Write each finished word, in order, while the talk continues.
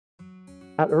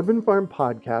At Urban Farm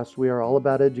Podcast, we are all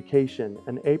about education,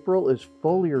 and April is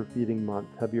foliar feeding month.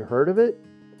 Have you heard of it?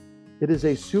 It is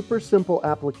a super simple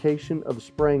application of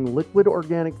spraying liquid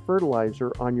organic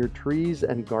fertilizer on your trees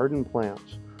and garden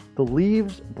plants. The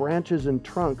leaves, branches, and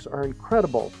trunks are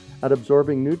incredible at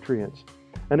absorbing nutrients.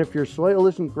 And if your soil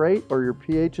isn't great or your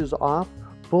pH is off,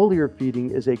 foliar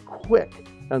feeding is a quick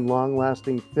and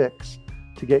long-lasting fix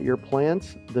to get your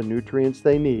plants the nutrients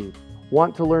they need.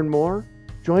 Want to learn more?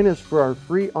 Join us for our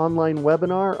free online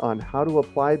webinar on how to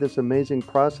apply this amazing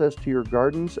process to your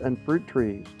gardens and fruit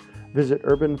trees. Visit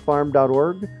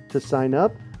urbanfarm.org to sign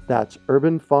up. That's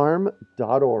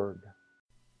urbanfarm.org.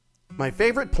 My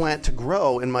favorite plant to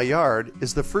grow in my yard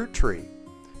is the fruit tree,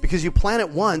 because you plant it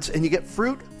once and you get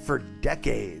fruit for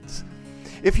decades.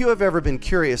 If you have ever been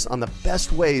curious on the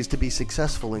best ways to be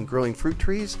successful in growing fruit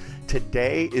trees,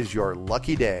 today is your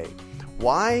lucky day.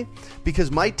 Why?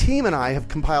 Because my team and I have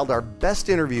compiled our best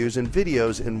interviews and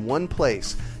videos in one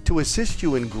place to assist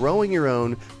you in growing your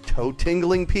own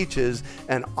toe-tingling peaches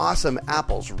and awesome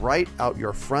apples right out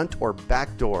your front or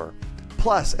back door.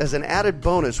 Plus, as an added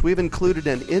bonus, we've included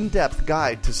an in-depth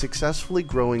guide to successfully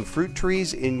growing fruit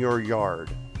trees in your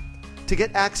yard. To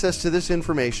get access to this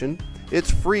information, it's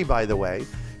free by the way,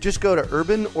 just go to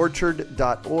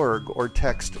urbanorchard.org or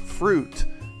text FRUIT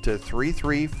to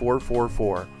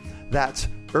 33444. That's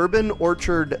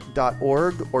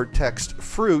urbanorchard.org or text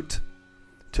FRUIT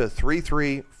to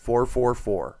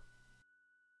 33444.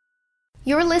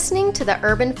 You're listening to the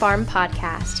Urban Farm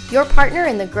Podcast, your partner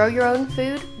in the Grow Your Own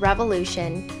Food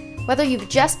revolution. Whether you've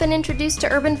just been introduced to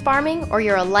urban farming or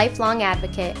you're a lifelong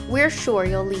advocate, we're sure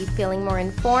you'll leave feeling more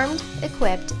informed,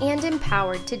 equipped, and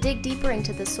empowered to dig deeper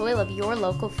into the soil of your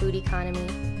local food economy.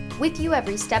 With you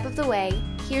every step of the way,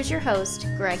 here's your host,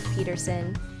 Greg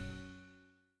Peterson.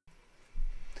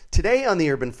 Today on the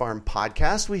Urban Farm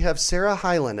Podcast, we have Sarah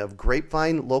Highlen of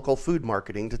Grapevine Local Food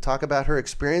Marketing to talk about her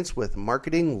experience with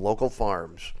marketing local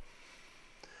farms.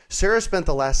 Sarah spent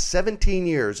the last 17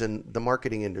 years in the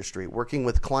marketing industry, working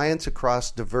with clients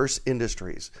across diverse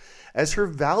industries. As her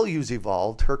values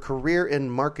evolved, her career in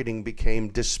marketing became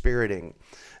dispiriting,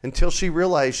 until she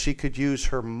realized she could use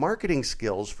her marketing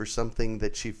skills for something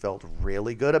that she felt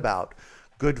really good about: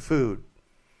 good food.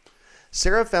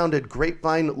 Sarah founded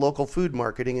Grapevine Local Food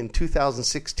Marketing in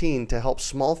 2016 to help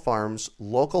small farms,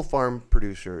 local farm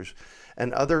producers,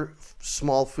 and other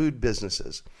small food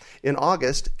businesses. In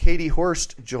August, Katie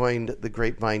Horst joined the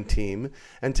Grapevine team,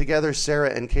 and together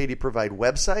Sarah and Katie provide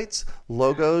websites,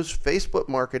 logos, Facebook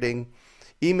marketing,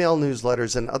 email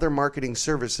newsletters, and other marketing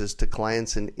services to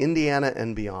clients in Indiana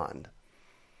and beyond.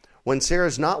 When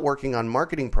Sarah's not working on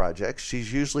marketing projects,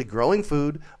 she's usually growing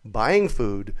food, buying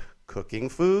food, cooking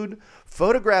food,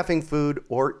 photographing food,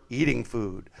 or eating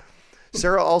food.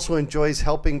 Sarah also enjoys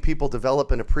helping people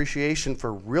develop an appreciation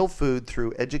for real food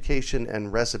through education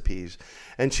and recipes,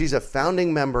 and she's a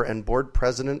founding member and board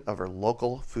president of her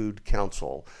local food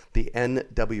council, the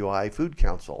NWI Food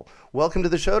Council. Welcome to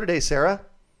the show today, Sarah.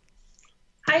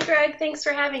 Hi, Greg. Thanks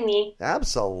for having me.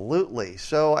 Absolutely.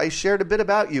 So I shared a bit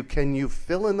about you. Can you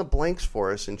fill in the blanks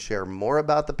for us and share more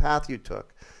about the path you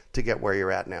took to get where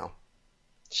you're at now?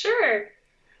 Sure.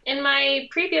 In my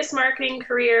previous marketing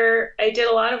career, I did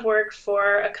a lot of work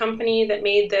for a company that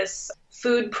made this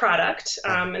food product,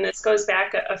 and this goes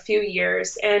back a few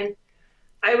years. And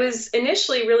I was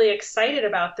initially really excited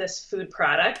about this food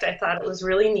product. I thought it was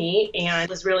really neat and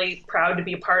was really proud to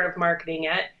be a part of marketing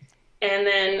it. And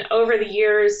then over the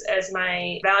years, as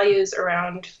my values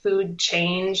around food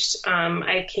changed,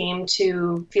 I came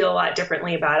to feel a lot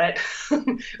differently about it.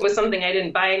 It was something I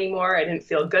didn't buy anymore. I didn't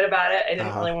feel good about it. I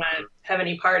didn't really want to have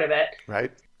any part of it.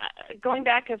 Right. Going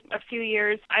back a few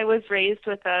years, I was raised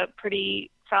with a pretty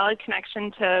solid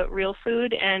connection to real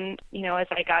food. And, you know, as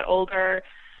I got older,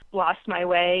 lost my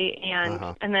way.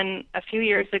 And then a few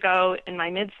years ago in my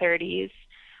mid-30s,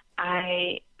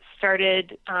 I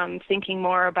started thinking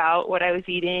more about what I was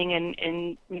eating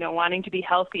and you know, wanting to be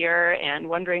healthier and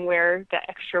wondering where the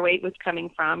extra weight was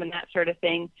coming from and that sort of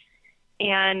thing.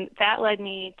 And that led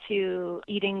me to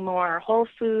eating more whole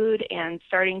food and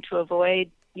starting to avoid,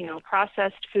 you know,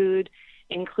 processed food,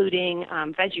 including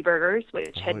veggie burgers,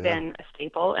 which had been a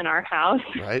staple in our house.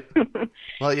 Right.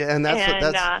 Well, yeah, and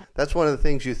that's one of the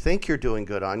things you think you're doing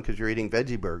good on because you're eating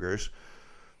veggie burgers.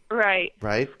 Right.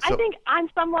 Right. So, I think on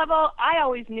some level, I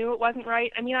always knew it wasn't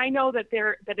right. I mean, I know that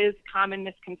that is common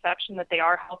misconception that they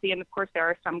are healthy, and of course there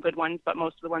are some good ones, but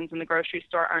most of the ones in the grocery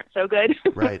store aren't so good.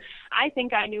 Right. I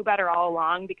think I knew better all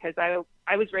along because I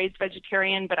was raised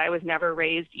vegetarian, but I was never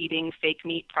raised eating fake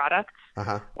meat products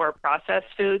or processed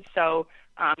foods. So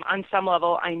On some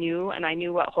level, I knew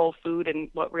what whole food and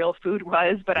what real food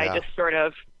was, but I just sort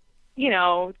of,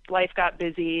 life got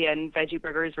busy and veggie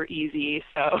burgers were easy.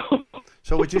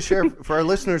 So would you share for our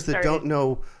listeners that don't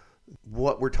know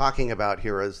what we're talking about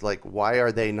here is like, why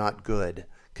are they not good?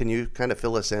 Can you kind of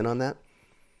fill us in on that?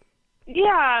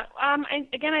 Yeah. I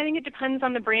think it depends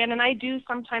on the brand, and I do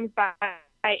sometimes buy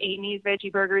Amy's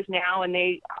veggie burgers now, and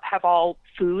they have all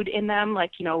food in them,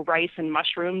 like, rice and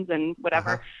mushrooms and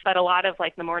whatever. Uh-huh. But a lot of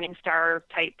like the Morningstar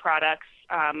type products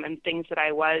and things that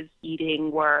I was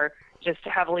eating were just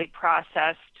heavily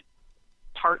processed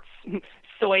parts,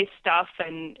 soy stuff,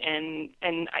 and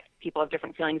people have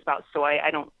different feelings about soy. I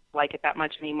don't like it that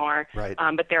much anymore. Right.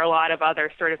 But there are a lot of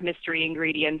other sort of mystery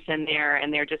ingredients in there,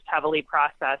 and they're just heavily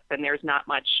processed, and there's not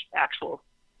much actual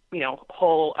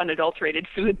whole unadulterated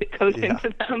food that goes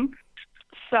into them.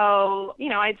 So,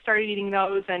 I'd started eating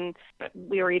those, and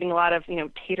we were eating a lot of,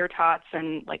 tater tots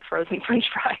and like frozen French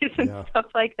fries and stuff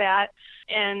like that.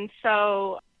 And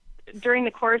so during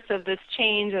the course of this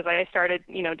change, as I started,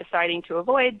 deciding to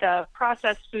avoid the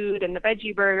processed food and the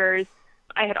veggie burgers,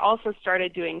 I had also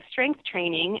started doing strength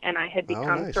training, and I had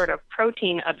become sort of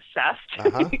protein obsessed.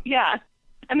 Uh-huh. Yeah.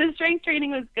 And the strength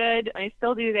training was good. I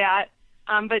still do that.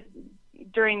 But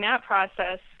during that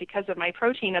process, because of my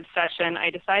protein obsession,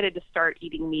 I decided to start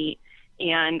eating meat,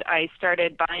 and I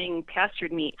started buying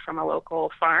pastured meat from a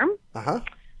local farm. Uh-huh.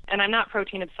 And I'm not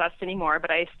protein obsessed anymore,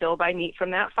 but I still buy meat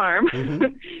from that farm.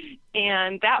 Mm-hmm.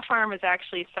 And that farm is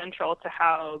actually central to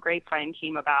how Grapevine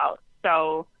came about.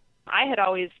 So I had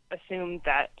always assumed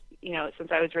that,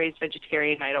 since I was raised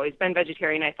vegetarian, I'd always been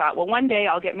vegetarian. I thought, well, one day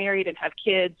I'll get married and have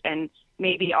kids, and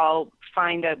maybe I'll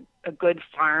find a good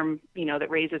farm, that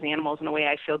raises animals in a way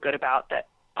I feel good about, that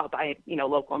I'll buy,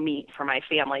 local meat for my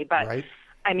family. But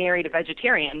I married a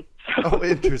vegetarian. So,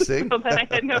 interesting. So then I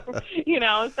had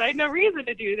I had no reason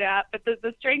to do that. But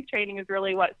the strength training is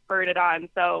really what spurred it on.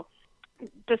 So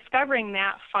discovering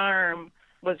that farm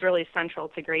was really central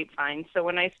to Grapevine. So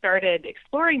when I started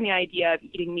exploring the idea of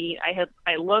eating meat,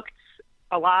 I looked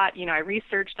a lot. I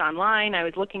researched online. I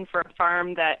was looking for a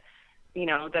farm that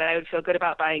that I would feel good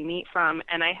about buying meat from,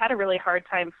 and I had a really hard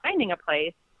time finding a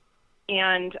place.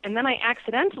 And then I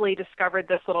accidentally discovered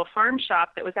this little farm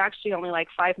shop that was actually only like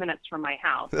 5 minutes from my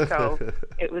house. So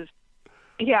it was,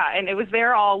 and it was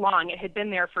there all along. It had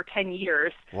been there for 10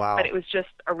 years, wow. But it was just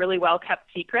a really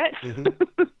well-kept secret.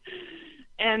 Mm-hmm.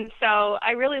 And so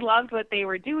I really loved what they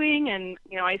were doing, and,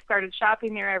 I started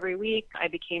shopping there every week. I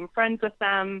became friends with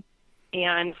them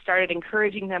and started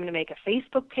encouraging them to make a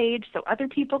Facebook page so other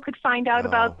people could find out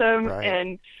about them.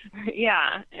 Right.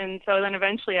 And so then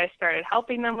eventually I started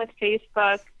helping them with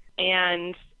Facebook,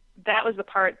 and that was the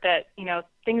part that,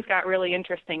 things got really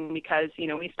interesting because,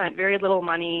 we spent very little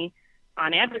money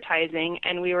on advertising,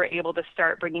 and we were able to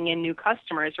start bringing in new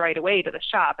customers right away to the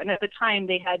shop. And at the time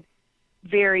they had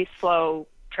very slow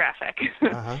traffic.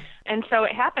 Uh-huh. And so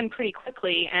it happened pretty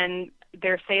quickly, and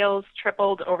their sales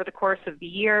tripled over the course of the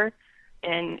year.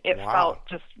 And it felt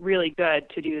just really good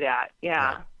to do that.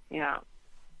 Yeah.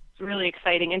 It's really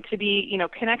exciting. And to be,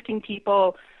 connecting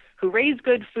people who raise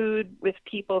good food with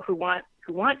people who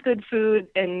want good food,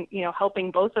 and, helping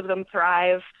both of them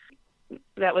thrive.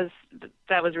 That was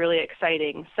really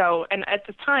exciting. So, and at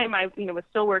the time I, was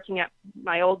still working at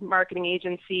my old marketing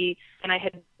agency, and I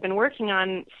had been working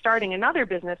on starting another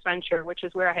business venture, which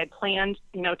is where I had planned,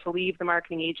 to leave the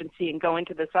marketing agency and go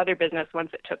into this other business once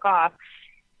it took off.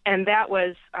 And that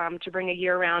was to bring a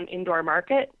year-round indoor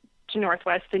market to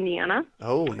Northwest Indiana.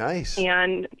 Oh, nice.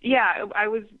 And, I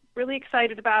was really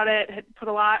excited about it, had put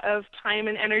a lot of time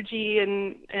and energy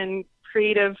and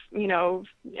creative,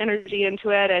 energy into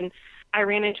it. And I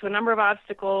ran into a number of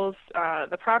obstacles.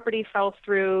 The property fell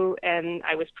through, and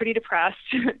I was pretty depressed.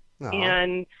 Uh-huh.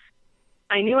 And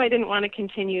I knew I didn't want to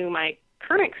continue my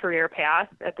current career path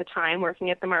at the time, working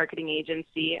at the marketing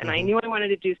agency. And I knew I wanted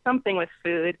to do something with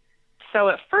food. So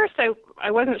at first,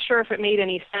 I wasn't sure if it made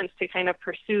any sense to kind of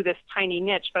pursue this tiny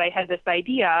niche, but I had this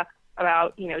idea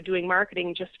about, doing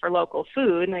marketing just for local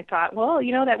food. And I thought, well,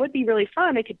 that would be really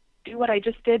fun. I could do what I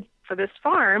just did for this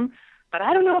farm, but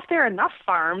I don't know if there are enough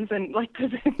farms. And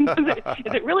is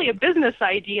it really a business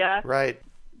idea? Right.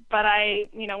 But I,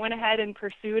 went ahead and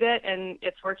pursued it, and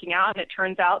it's working out. And it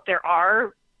turns out there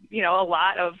are, a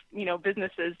lot of,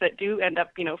 businesses that do end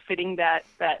up, fitting that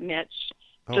niche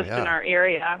in our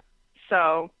area.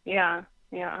 So, yeah.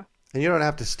 And you don't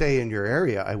have to stay in your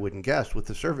area, I wouldn't guess, with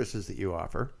the services that you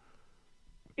offer.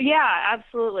 Yeah,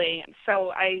 absolutely.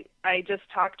 So I just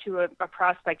talked to a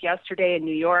prospect yesterday in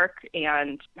New York,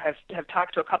 and have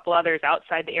talked to a couple others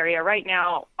outside the area. Right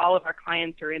now, all of our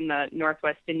clients are in the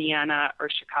Northwest Indiana or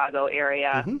Chicago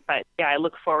area. Mm-hmm. But yeah, I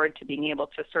look forward to being able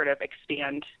to sort of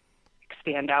expand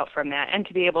out from that, and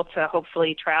to be able to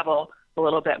hopefully travel a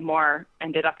little bit more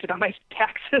and deduct it on my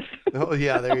taxes. Oh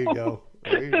yeah, there you go.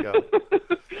 There you go.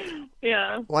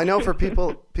 Yeah. Well, I know for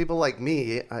people like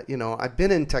me, I've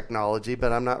been in technology,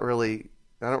 but I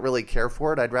don't really care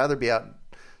for it. I'd rather be out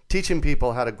teaching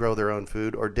people how to grow their own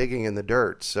food or digging in the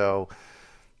dirt. So,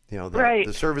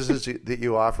 the services that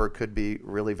you offer could be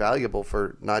really valuable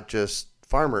for not just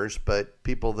farmers, but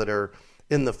people that are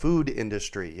in the food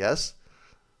industry. Yes?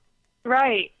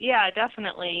 Right. Yeah,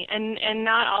 definitely. And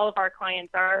not all of our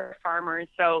clients are farmers,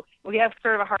 so we have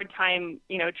sort of a hard time,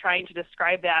 trying to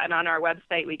describe that. And on our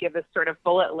website, we give this sort of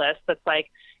bullet list that's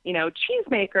like,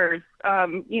 cheesemakers,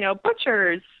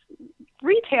 butchers,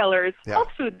 retailers, health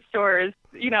food stores,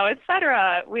 et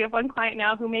cetera. We have one client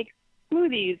now who makes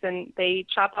smoothies, and they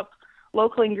chop up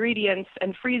local ingredients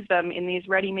and freeze them in these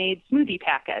ready-made smoothie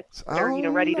packets. They're,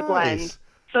 ready to blend.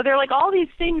 So they're like all these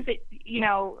things that,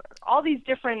 all these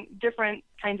different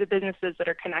kinds of businesses that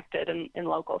are connected in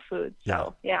local food.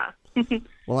 So, yeah.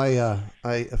 Well,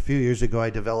 a few years ago, I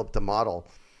developed a model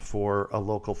for a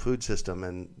local food system,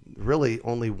 and really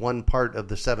only one part of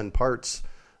the 7 parts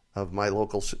of my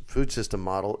local food system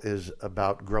model is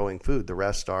about growing food. The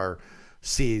rest are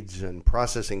seeds and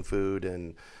processing food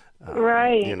and,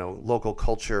 local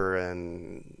culture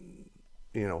and,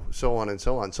 so on and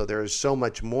so on. So there is so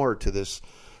much more to this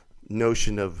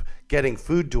notion of getting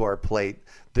food to our plate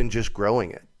than just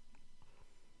growing it.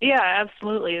 Yeah,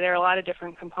 absolutely. There are a lot of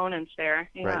different components there.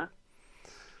 Yeah. Right.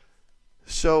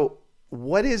 So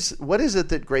what is it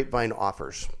that Grapevine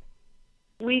offers?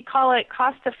 We call it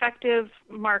cost-effective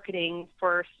marketing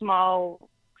for small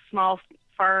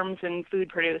farms and food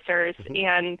producers. Mm-hmm.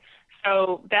 And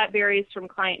so that varies from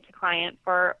client to client.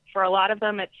 For a lot of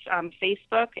them, it's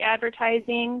Facebook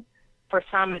advertising. For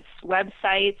some, it's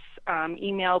websites,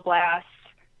 email blasts,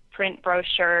 print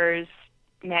brochures,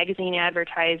 magazine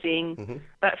advertising. Mm-hmm.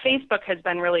 But Facebook has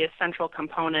been really a central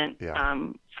component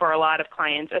for a lot of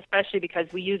clients, especially because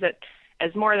we use it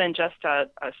as more than just a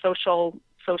social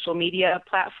media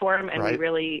platform, and we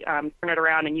really turn it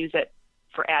around and use it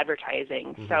for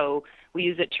advertising. Mm-hmm. So we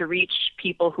use it to reach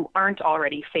people who aren't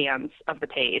already fans of the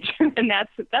page. And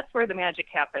that's where the magic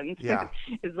happens,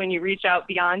 is when you reach out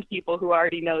beyond people who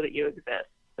already know that you exist.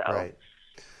 So. Right.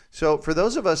 So for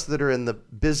those of us that are in the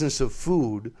business of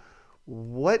food,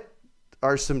 what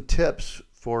are some tips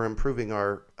for improving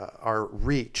our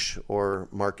reach or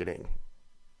marketing?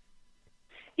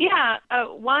 Yeah,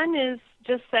 one is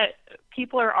just that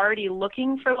people are already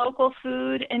looking for local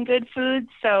food and good food.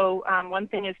 So one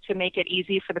thing is to make it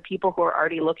easy for the people who are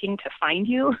already looking to find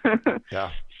you.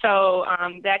 Yeah. So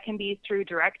that can be through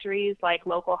directories like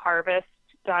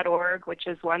localharvest.org, which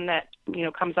is one that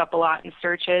comes up a lot in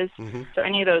searches. Mm-hmm. So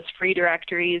any of those free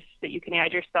directories that you can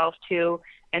add yourself to.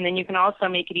 And then you can also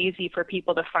make it easy for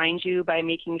people to find you by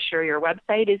making sure your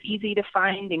website is easy to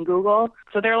find in Google.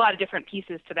 So there are a lot of different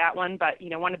pieces to that one, but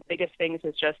one of the biggest things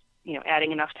is just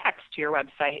adding enough text to your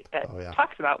website that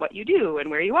talks about what you do and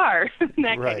where you are, that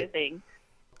kind of thing.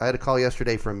 I had a call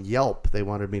yesterday from Yelp. They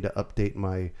wanted me to update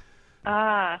my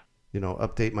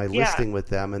listing with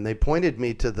them, and they pointed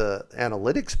me to the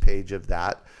analytics page of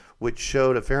that, which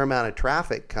showed a fair amount of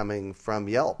traffic coming from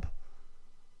Yelp.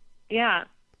 Yeah.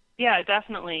 Yeah,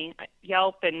 definitely.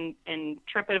 Yelp and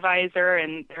TripAdvisor,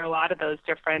 and there are a lot of those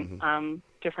different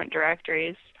different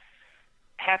directories.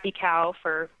 Happy Cow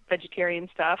for vegetarian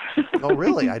stuff. Oh,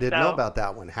 really? I didn't know about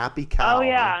that one. Happy Cow. Oh,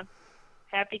 yeah.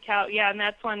 Happy Cow. Yeah, and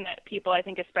that's one that people, I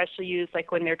think, especially use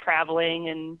like when they're traveling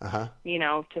and,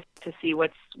 to see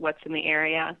what's in the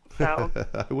area. So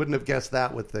I wouldn't have guessed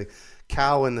that with the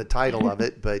cow in the title of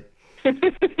it, but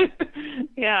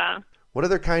yeah. What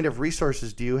other kind of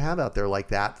resources do you have out there like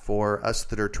that for us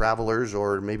that are travelers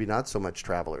or maybe not so much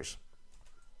travelers?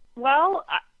 Well,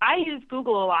 I use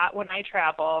Google a lot when I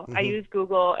travel. Mm-hmm. I use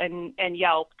Google and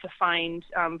Yelp to find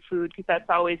food, because that's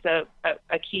always a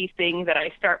key thing that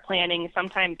I start planning,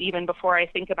 sometimes even before I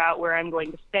think about where I'm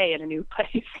going to stay in a new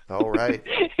place. Oh, right.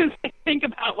 I think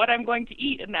about what I'm going to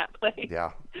eat in that place.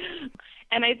 Yeah.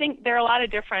 And I think there are a lot of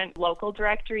different local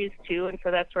directories, too, and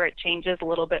so that's where it changes a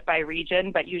little bit by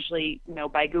region. But usually,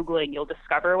 by Googling, you'll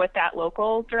discover what that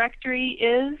local directory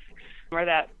is, or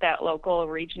that local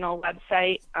regional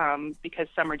website, because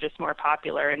some are just more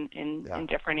popular in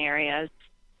different areas.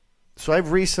 So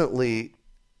I've recently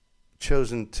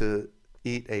chosen to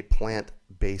eat a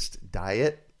plant-based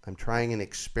diet. I'm trying an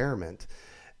experiment.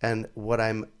 And what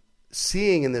I'm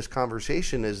seeing in this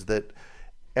conversation is that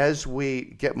as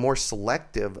we get more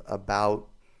selective about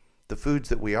the foods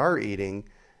that we are eating,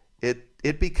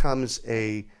 it becomes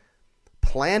a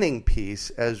planning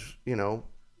piece, as, you know,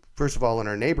 first of all, in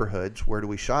our neighborhoods, where do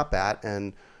we shop at,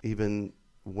 and even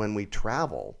when we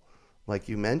travel, like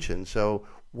you mentioned. So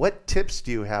what tips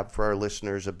do you have for our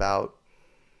listeners about,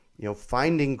 you know,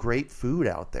 finding great food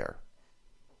out there?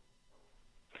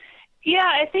 Yeah,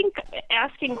 I think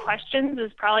asking questions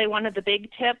is probably one of the big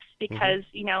tips because,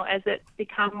 you know, as it's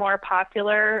become more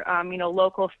popular, you know,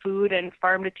 local food and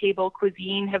farm-to-table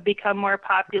cuisine have become more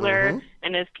popular,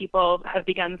 and as people have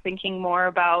begun thinking more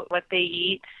about what they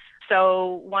eat.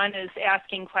 So one is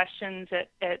asking questions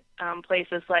at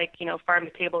places like, you know,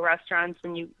 farm-to-table restaurants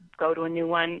when you go to a new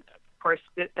one. Of course,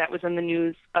 that was in the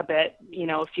news a bit, you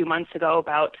know, a few months ago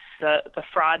about the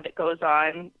fraud that goes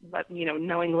on, you know,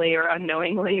 knowingly or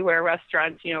unknowingly, where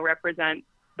restaurants, you know, represent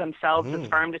themselves as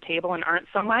farm to table and aren't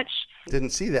so much.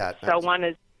 Didn't see that. So one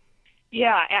is,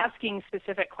 asking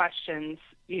specific questions,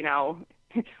 you know,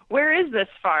 where is this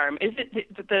farm? Is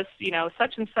it this, you know,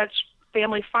 such and such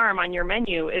family farm on your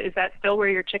menu? Is that still where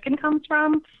your chicken comes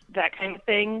from? That kind of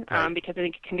thing, Right. Because I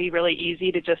think it can be really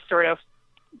easy to just sort of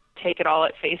take it all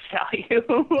at face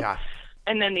value. Yeah.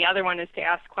 And then the other one is to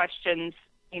ask questions,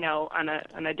 you know, on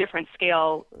a different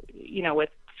scale, you know, with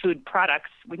food products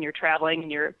when you're traveling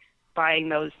and you're buying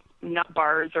those nut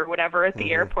bars or whatever at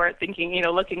the airport, thinking, you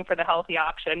know, looking for the healthy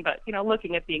option, but, you know,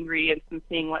 looking at the ingredients and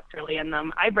seeing what's really in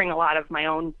them. I bring a lot of my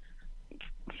own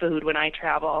food when I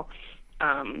travel.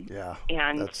 And I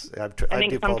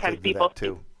think sometimes people that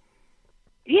too.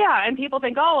 Yeah, and people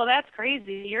think, oh, well, that's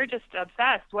crazy. You're just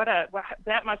obsessed.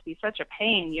 That must be such a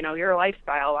pain. You know, your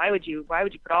lifestyle. Why would you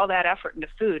put all that effort into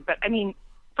food? But I mean,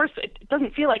 first, it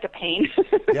doesn't feel like a pain.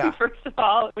 Yeah. First of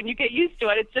all, when you get used to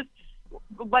it, it's just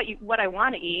what I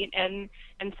want to eat. And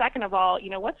second of all, you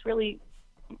know, what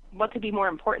could be more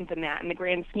important than that in the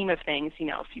grand scheme of things? You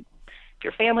know, if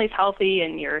your family's healthy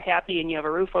and you're happy and you have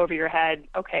a roof over your head,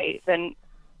 okay, then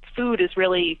food is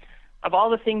really, of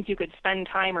all the things you could spend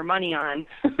time or money on,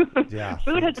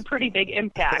 food has a pretty big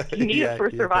impact. You need it for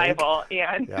survival.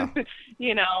 And,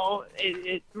 you know,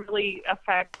 it really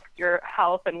affects your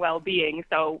health and well-being.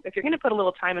 So if you're going to put a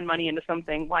little time and money into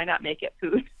something, why not make it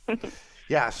food?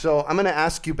 Yeah, so I'm going to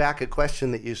ask you back a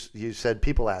question that you said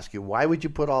people ask you. Why would you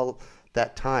put all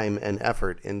that time and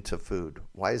effort into food?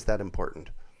 Why is that important?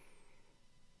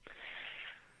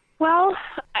 Well,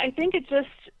 I think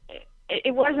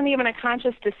it wasn't even a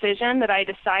conscious decision that I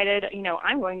decided, you know,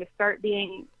 I'm going to start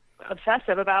being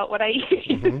obsessive about what I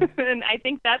eat. And I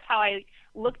think that's how I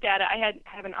looked at it. I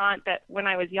have an aunt that when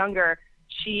I was younger,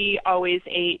 she always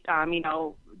ate, you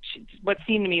know, what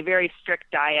seemed to me a very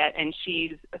strict diet, and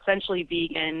she's essentially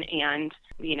vegan and,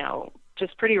 you know,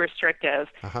 just pretty restrictive.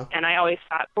 And I always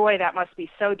thought, boy, that must be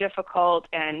so difficult.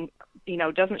 And, you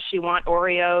know, doesn't she want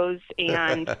Oreos?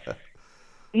 And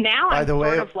now I'm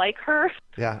sort of like her.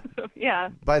 Yeah. Yeah.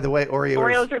 By the way,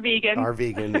 Oreos are vegan. Are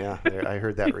vegan, yeah. I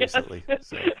heard that recently.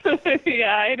 So.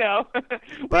 Yeah, I know.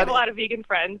 We have a lot of vegan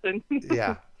friends. And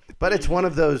yeah. But it's one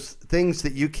of those things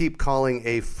that you keep calling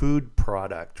a food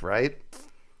product, right?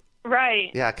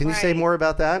 Right. Yeah. Can you say more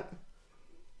about that?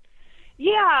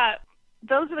 Yeah.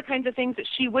 Those are the kinds of things that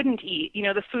she wouldn't eat, you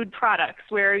know, the food products,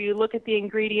 where you look at the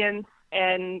ingredients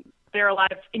and there are a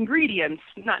lot of ingredients,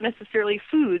 not necessarily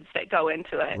foods, that go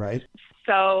into it. Right.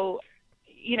 So,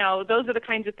 you know, those are the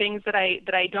kinds of things that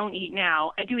I don't eat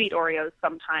now. I do eat Oreos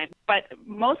sometimes, but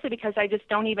mostly because I just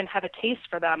don't even have a taste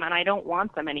for them and I don't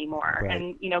want them anymore. Right.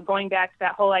 And, you know, going back to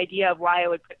that whole idea of why I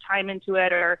would put time into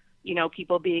it, or, you know,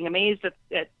 people being amazed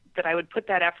that I would put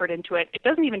that effort into it. It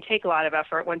doesn't even take a lot of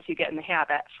effort once you get in the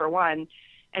habit, for one.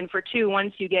 And for two,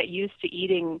 once you get used to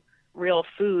eating real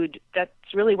food, that's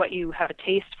really what you have a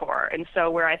taste for. And so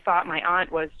where I thought my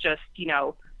aunt was just, you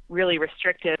know, really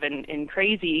restrictive and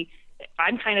crazy,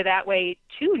 I'm kind of that way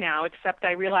too now, except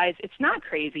I realize it's not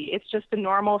crazy. It's just a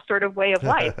normal sort of way of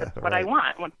life. It's what I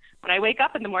want. When I wake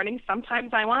up in the morning,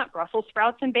 sometimes I want Brussels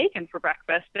sprouts and bacon for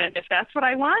breakfast. And if that's what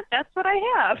I want, that's what I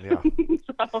have. Yeah.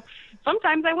 So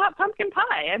sometimes I want pumpkin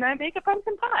pie, and I make a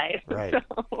pumpkin pie. Right.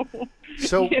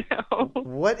 So you know,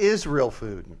 what is real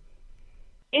food?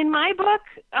 In my book,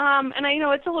 and I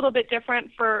know it's a little bit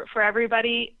different for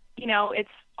everybody, you know, it's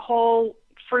whole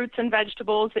fruits and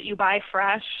vegetables that you buy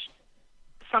fresh,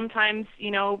 sometimes, you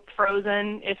know,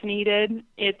 frozen if needed.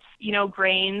 It's, you know,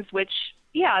 grains, which,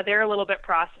 yeah, they're a little bit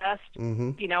processed.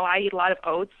 You know, I eat a lot of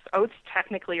oats. Oats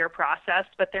technically are processed,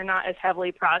 but they're not as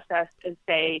heavily processed as,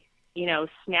 say, you know,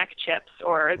 snack chips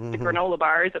or the granola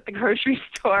bars at the grocery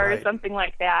store or something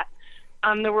like that.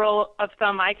 The rule of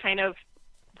thumb I kind of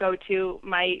go to.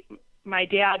 My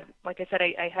dad, like I said,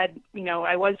 I had,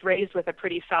 I was raised with a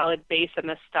pretty solid base in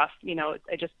this stuff.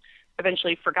 I just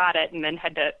eventually forgot it and then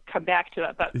had to come back to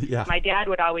it. But Yeah. my dad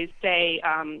would always say,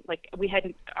 we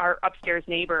had our upstairs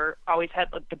neighbor always had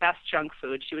the best junk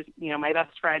food. She was, my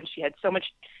best friend. She had so much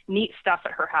neat stuff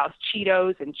at her house,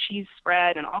 Cheetos and cheese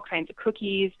spread and all kinds of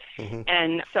cookies. Mm-hmm.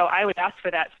 And so I would ask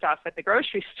for that stuff at the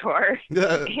grocery store.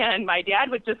 And my dad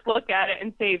would just look at it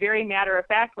and say very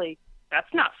matter-of-factly,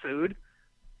 "That's not food."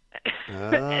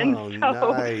 And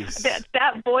so nice.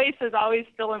 that voice is always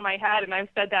still in my head, and I've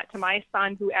said that to my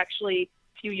son, who actually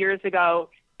a few years ago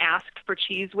asked for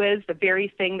Cheese Whiz, the very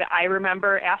thing that I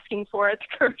remember asking for at the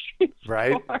grocery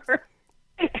store.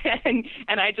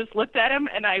 And I just looked at him,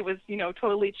 and I was,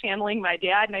 totally channeling my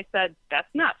dad, and I said, "That's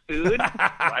not food.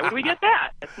 Why would we get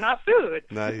that? That's not food."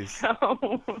 Nice.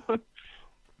 So,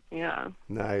 yeah.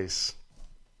 Nice.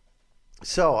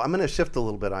 So I'm going to shift a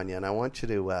little bit on you, and I want you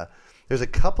to there's a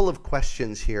couple of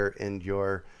questions here in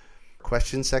your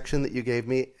question section that you gave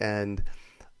me, and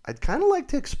I'd kind of like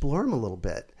to explore them a little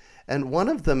bit. And one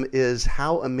of them is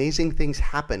how amazing things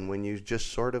happen when you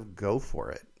just sort of go for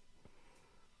it.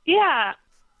 Yeah.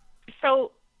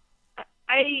 So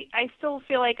I still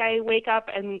feel like I wake up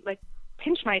and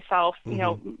pinch myself,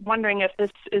 wondering if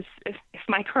this is if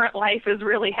my current life is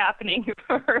really happening.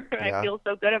 I feel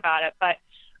so good about it, but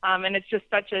and it's just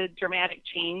such a dramatic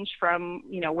change from,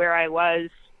 where I was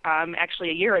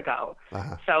actually a year ago.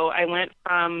 Uh-huh. So I went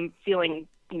from feeling,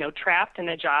 trapped in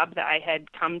a job that I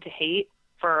had come to hate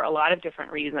for a lot of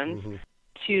different reasons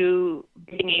to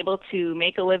being able to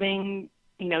make a living,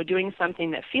 doing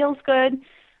something that feels good.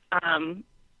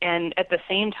 And at the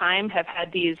same time have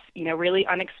had these, really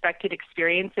unexpected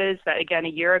experiences that, again, a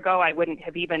year ago I wouldn't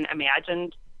have even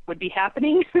imagined would be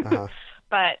happening. Uh-huh.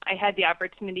 But I had the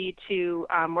opportunity to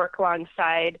work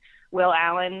alongside Will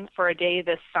Allen for a day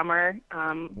this summer.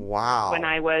 Wow. When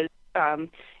I was, it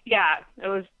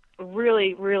was a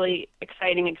really, really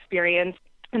exciting experience.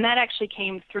 And that actually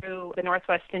came through the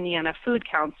Northwest Indiana Food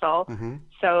Council. Mm-hmm.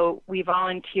 So we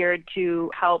volunteered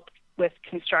to help with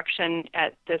construction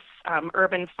at this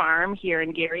urban farm here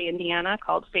in Gary, Indiana,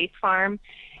 called Faith Farm.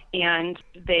 And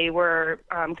they were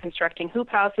constructing hoop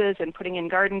houses and putting in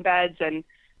garden beds. And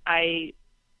I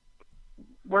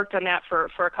worked on that for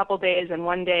a couple days, and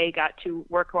one day got to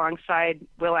work alongside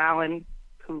Will Allen,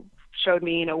 who showed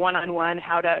me, one-on-one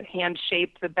how to hand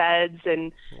shape the beds.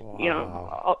 And,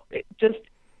 wow. It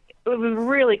was a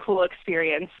really cool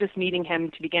experience. Just meeting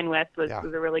him to begin with was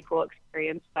a really cool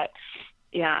experience. But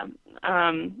yeah.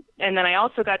 And then I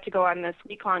also got to go on this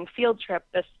week-long field trip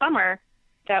this summer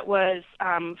that was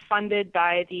funded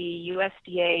by the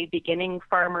USDA Beginning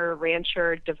Farmer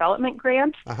Rancher Development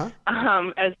Grant,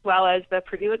 as well as the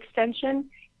Purdue Extension.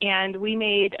 And we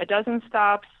made a dozen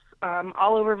stops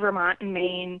all over Vermont and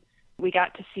Maine. We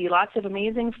got to see lots of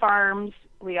amazing farms.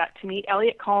 We got to meet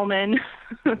Elliot Coleman.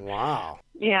 Wow.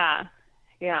 Yeah.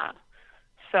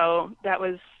 So that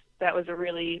was a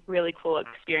really, really cool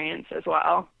experience as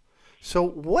well. So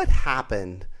what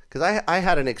happened? Because I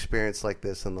had an experience like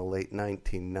this in the late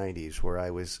 1990s where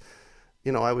I was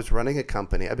running a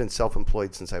company. I've been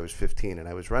self-employed since I was 15, and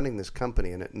I was running this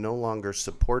company, and it no longer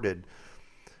supported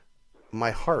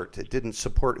my heart. It didn't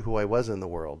support who I was in the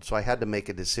world, so I had to make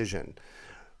a decision.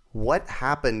 What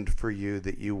happened for you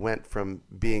that you went from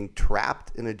being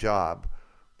trapped in a job,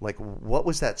 what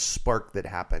was that spark that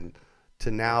happened,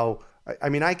 to now? I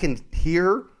mean, I can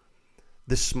hear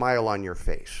the smile on your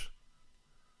face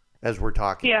as we're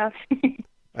talking. Yeah.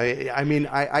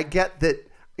 I get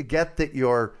that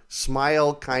your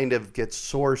smile kind of gets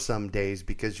sore some days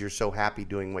because you're so happy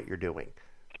doing what you're doing.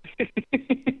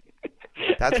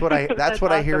 That's what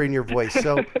awesome. I hear in your voice.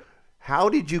 So how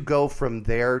did you go from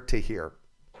there to here?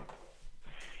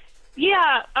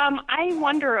 Yeah, I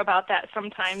wonder about that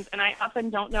sometimes, and I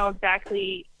often don't know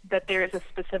exactly that there's a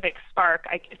specific spark.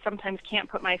 I sometimes can't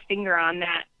put my finger on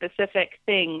that specific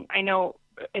thing. I know,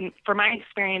 and from my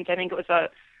experience, I think it was a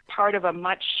part of a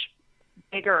much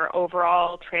bigger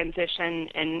overall transition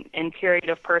and period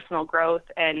of personal growth.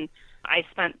 And I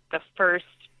spent the first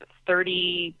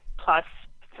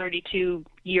 32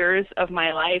 years of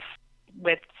my life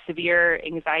with severe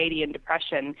anxiety and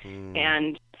depression.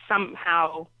 And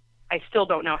somehow, I still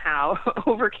don't know how,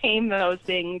 overcame those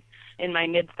things in my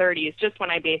mid-30s, just when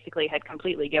I basically had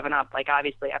completely given up.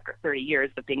 Obviously, after 30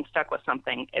 years of being stuck with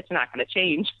something, it's not going to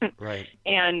change. Right.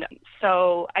 And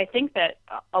so I think that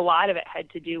a lot of it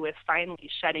had to do with finally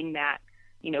shedding that,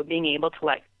 being able to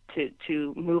let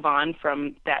to move on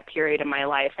from that period of my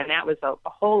life. And that was a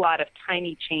whole lot of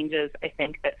tiny changes, I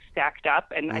think, that stacked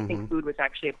up. And I think food was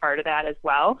actually a part of that as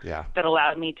well, that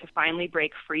allowed me to finally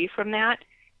break free from that.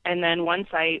 And then once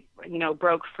I,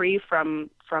 broke free from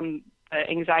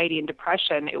anxiety and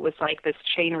depression, it was like this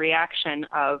chain reaction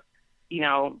of,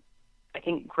 I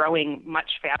think growing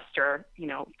much faster,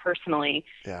 personally,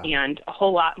 and a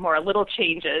whole lot more little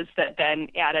changes that then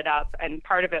added up. And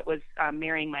part of it was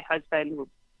marrying my husband.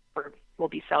 We'll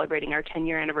be celebrating our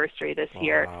 10-year anniversary this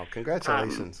year. Wow,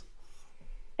 congratulations.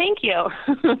 Thank you.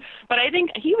 But I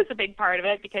think he was a big part of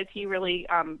it because he really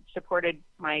supported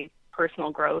my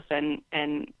personal growth and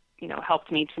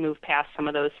helped me to move past some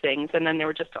of those things. And then there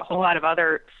were just a whole lot of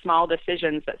other small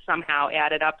decisions that somehow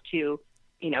added up to,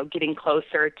 getting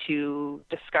closer to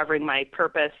discovering my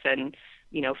purpose and,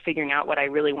 figuring out what I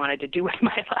really wanted to do with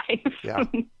my life. Yeah.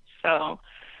 So,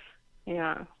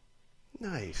 yeah.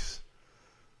 Nice.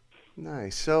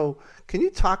 So can you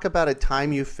talk about a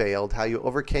time you failed, how you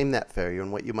overcame that failure,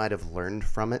 and what you might have learned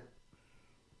from it?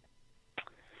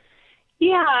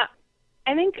 Yeah.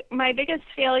 I think my biggest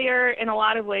failure in a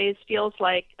lot of ways feels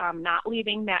like not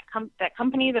leaving that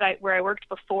company where I worked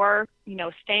before,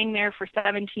 staying there for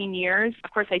 17 years.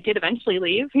 Of course, I did eventually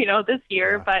leave, this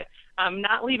year, but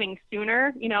not leaving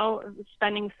sooner,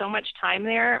 spending so much time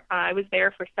there. I was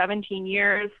there for 17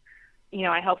 years.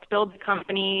 I helped build the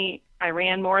company. I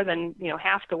ran more than,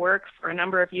 half the work for a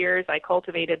number of years. I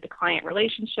cultivated the client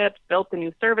relationships, built the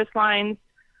new service lines.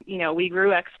 We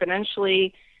grew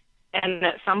exponentially. And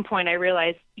at some point I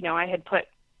realized, I had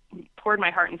poured my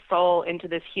heart and soul into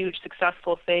this huge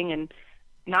successful thing. And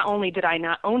not only did I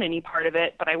not own any part of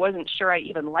it, but I wasn't sure I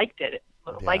even liked it,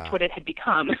 liked what it had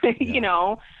become,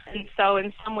 And so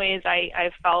in some ways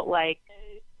I felt like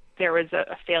there was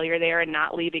a failure there and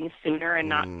not leaving sooner and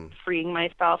not freeing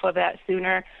myself of that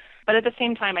sooner. But at the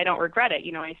same time, I don't regret it.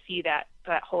 I see that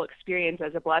whole experience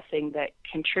as a blessing that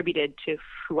contributed to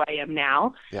who I am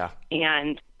now. Yeah.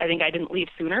 And I think I didn't leave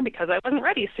sooner because I wasn't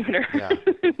ready sooner. Yeah.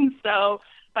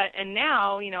 And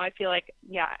now, I feel like,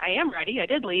 I am ready. I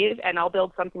did leave, and I'll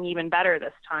build something even better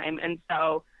this time. And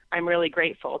so I'm really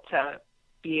grateful to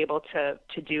be able to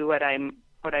do what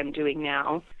I'm doing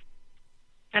now.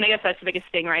 And I guess that's the biggest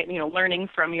thing, right? Learning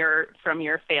from your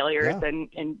failures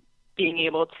and being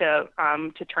able to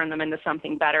turn them into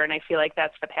something better. And I feel like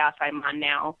that's the path I'm on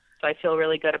now. So I feel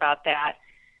really good about that.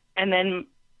 And then,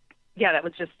 that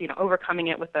was just, overcoming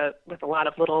it with a lot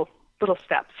of little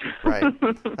steps. Right.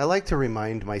 I like to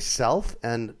remind myself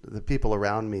and the people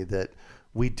around me that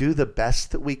we do the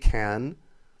best that we can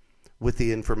with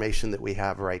the information that we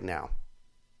have right now.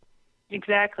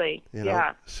 Exactly.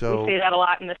 Yeah. So we say that a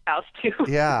lot in this house too.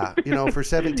 Yeah. For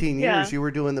 17 years, you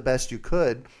were doing the best you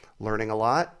could, learning a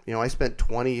lot. I spent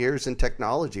 20 years in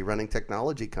technology, running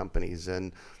technology companies,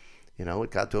 and,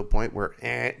 it got to a point where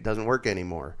it doesn't work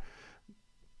anymore.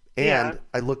 And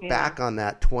I look back on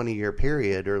that 20-year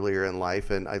period earlier in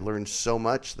life, and I learned so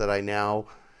much that I now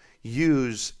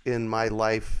use in my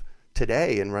life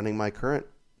today in running my current,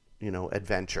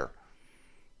 adventure.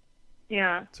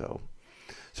 Yeah. So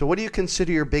what do you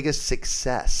consider your biggest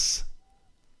success?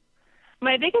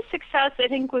 My biggest success, I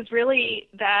think, was really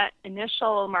that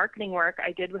initial marketing work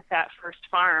I did with that first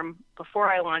farm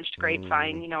before I launched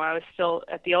Grapevine. I was still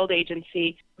at the old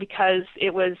agency because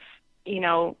it was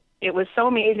so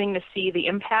amazing to see the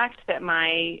impact that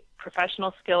my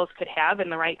professional skills could have in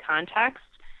the right context.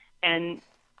 And,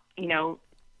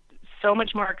 so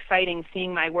much more exciting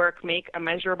seeing my work make a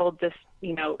measurable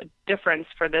difference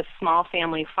for this small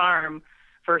family farm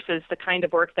versus the kind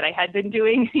of work that I had been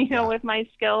doing, with my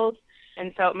skills.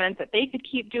 And so it meant that they could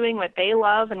keep doing what they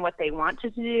love and what they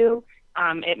wanted to do.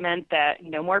 It meant that,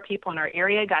 more people in our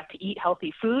area got to eat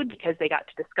healthy food because they got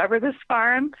to discover this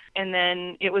farm. And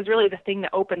then it was really the thing that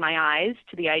opened my eyes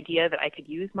to the idea that I could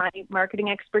use my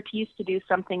marketing expertise to do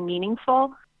something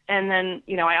meaningful. And then,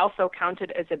 I also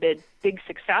counted as a big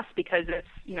success because it's,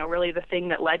 really the thing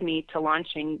that led me to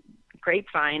launching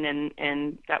Grapevine.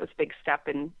 And that was a big step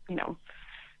in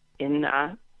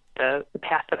the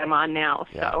path that I'm on now.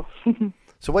 So,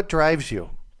 So what drives you?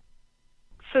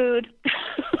 Food.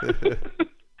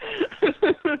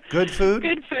 Good food?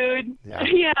 Good food.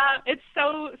 Yeah, it's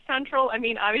so central. I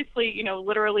mean, obviously,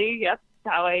 literally, yes,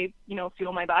 how I,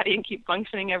 fuel my body and keep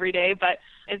functioning every day, but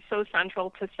it's so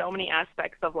central to so many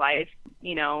aspects of life,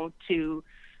 to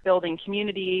building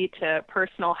community, to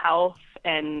personal health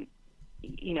and,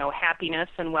 happiness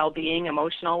and well-being,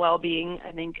 emotional well-being,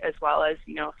 I think, as well as,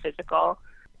 physical.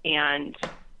 And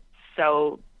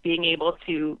so being able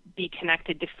to be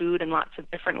connected to food in lots of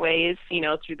different ways,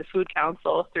 through the Food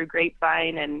Council, through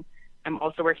Grapevine, and I'm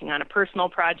also working on a personal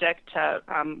project to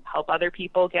help other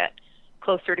people get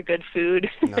closer to good food.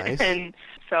 Nice. And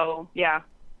so, yeah,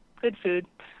 good food.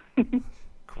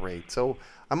 Great. So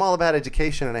I'm all about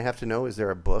education, and I have to know, is there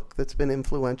a book that's been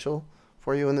influential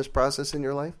for you in this process in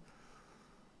your life?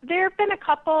 There have been a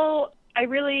couple. I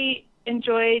really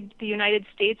enjoyed The United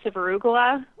States of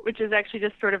Arugula, which is actually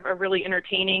just sort of a really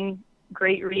entertaining,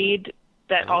 great read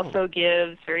that also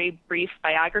gives very brief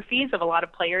biographies of a lot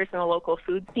of players in the local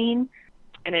food scene.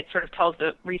 And it sort of tells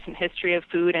the recent history of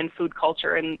food and food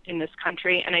culture in this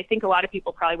country. And I think a lot of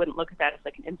people probably wouldn't look at that as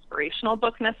like an inspirational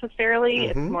book necessarily.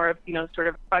 Mm-hmm. It's more of, sort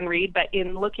of fun read. But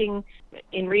in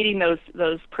reading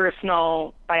those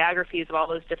personal biographies of all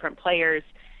those different players,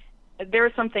 there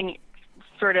was something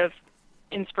sort of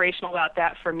inspirational about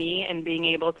that for me, and being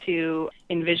able to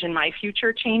envision my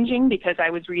future changing, because I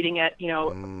was reading it,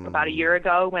 about a year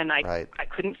ago when I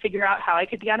couldn't figure out how I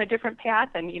could be on a different path,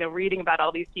 and, reading about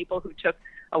all these people who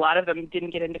a lot of them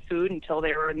didn't get into food until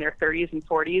they were in their 30s and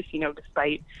 40s,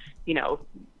 despite,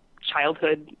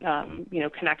 childhood,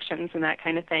 connections and that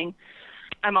kind of thing.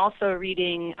 I'm also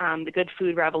reading The Good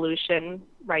Food Revolution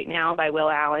right now by Will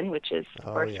Allen, which is, of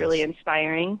course, really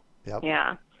inspiring. Yep.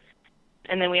 Yeah.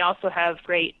 And then we also have a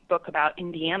great book about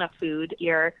Indiana food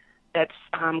here that's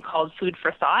called Food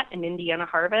for Thought, an Indiana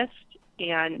Harvest.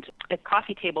 And it's a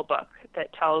coffee table book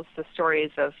that tells the stories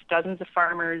of dozens of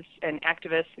farmers and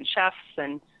activists and chefs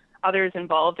and others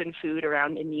involved in food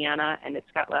around Indiana. And it's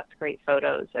got lots of great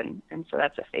photos. And so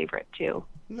that's a favorite, too.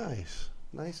 Nice.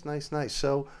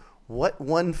 So what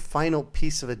one final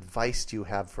piece of advice do you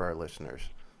have for our listeners?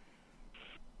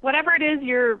 Whatever it is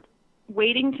you're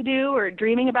waiting to do or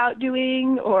dreaming about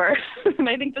doing, or and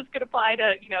I think this could apply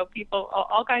to people,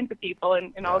 all kinds of people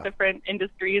in all different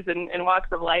industries and walks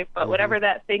of life, but whatever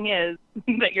that thing is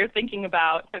that you're thinking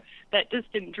about, that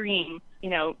distant dream,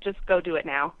 just go do it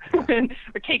now.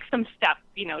 Or take some steps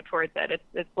towards it.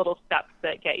 It's little steps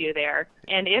that get you there.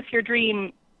 And if your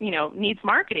dream needs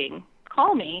marketing,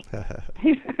 call me.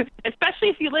 Especially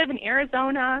if you live in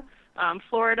Arizona,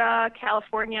 Florida,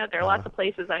 California. There are lots of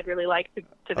places I'd really like to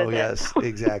visit. Oh, yes,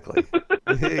 exactly.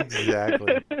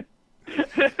 Exactly.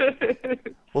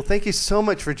 Well, thank you so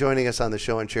much for joining us on the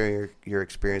show and sharing your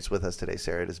experience with us today,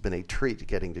 Sarah. It has been a treat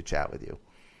getting to chat with you.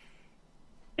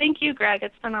 Thank you, Greg.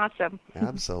 It's been awesome.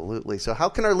 Absolutely. So how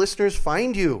can our listeners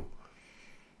find you?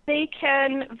 They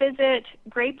can visit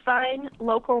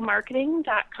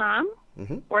grapevinelocalmarketing.com.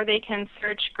 Mm-hmm. Or they can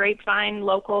search Grapevine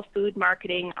Local Food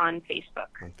Marketing on Facebook.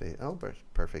 Oh,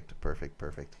 perfect.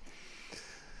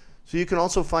 So you can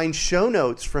also find show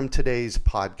notes from today's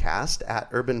podcast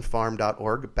at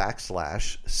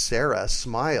urbanfarm.org/Sarah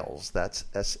Smiles. That's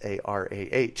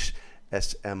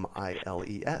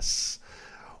SARAHSMILES.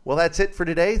 Well, that's it for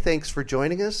today. Thanks for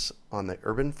joining us on the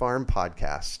Urban Farm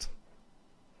Podcast.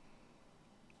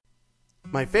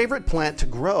 My favorite plant to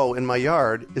grow in my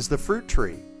yard is the fruit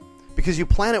tree, because you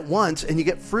plant it once and you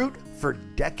get fruit for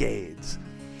decades.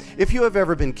 If you have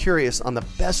ever been curious on the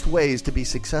best ways to be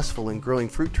successful in growing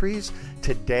fruit trees,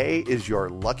 today is your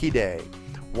lucky day.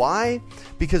 Why?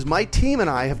 Because my team and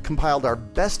I have compiled our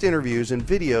best interviews and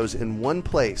videos in one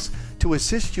place to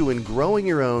assist you in growing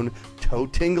your own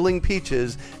toe-tingling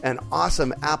peaches and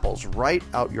awesome apples right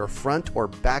out your front or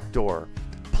back door.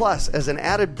 Plus, as an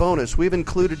added bonus, we've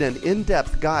included an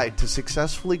in-depth guide to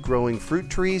successfully growing fruit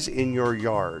trees in your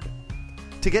yard.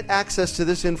 To get access to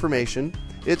this information,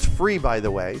 it's free, by the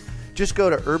way. Just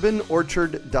go to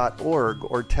urbanorchard.org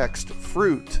or text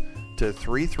FRUIT to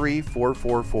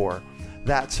 33444.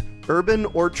 That's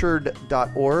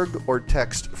urbanorchard.org or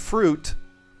text FRUIT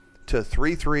to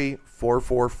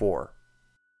 33444.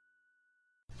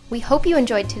 We hope you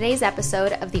enjoyed today's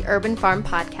episode of the Urban Farm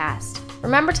Podcast.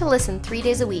 Remember to listen 3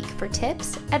 days a week for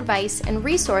tips, advice, and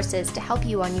resources to help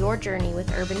you on your journey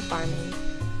with urban farming.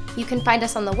 You can find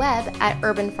us on the web at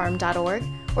urbanfarm.org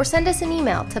or send us an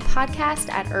email to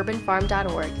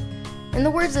podcast@urbanfarm.org. In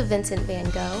the words of Vincent van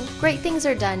Gogh, great things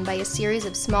are done by a series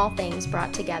of small things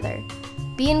brought together.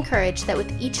 Be encouraged that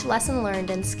with each lesson learned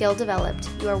and skill developed,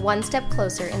 you are one step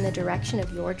closer in the direction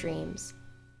of your dreams.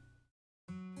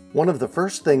 One of the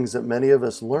first things that many of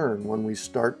us learn when we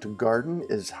start to garden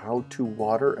is how to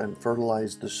water and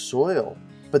fertilize the soil.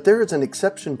 But there is an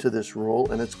exception to this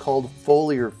rule, and it's called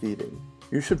foliar feeding.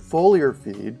 You should foliar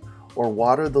feed or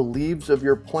water the leaves of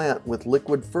your plant with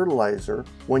liquid fertilizer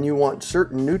when you want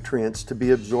certain nutrients to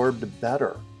be absorbed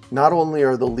better. Not only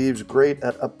are the leaves great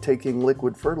at uptaking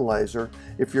liquid fertilizer,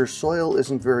 if your soil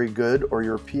isn't very good or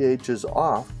your pH is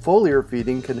off, foliar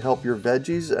feeding can help your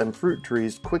veggies and fruit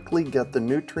trees quickly get the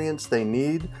nutrients they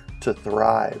need to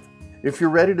thrive. If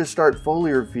you're ready to start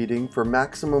foliar feeding for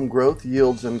maximum growth,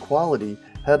 yields, and quality,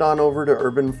 head on over to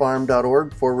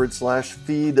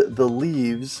urbanfarm.org/feed the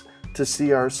leaves to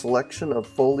see our selection of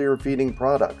foliar feeding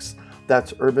products.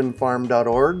 That's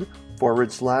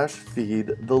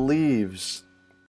urbanfarm.org/feed the leaves.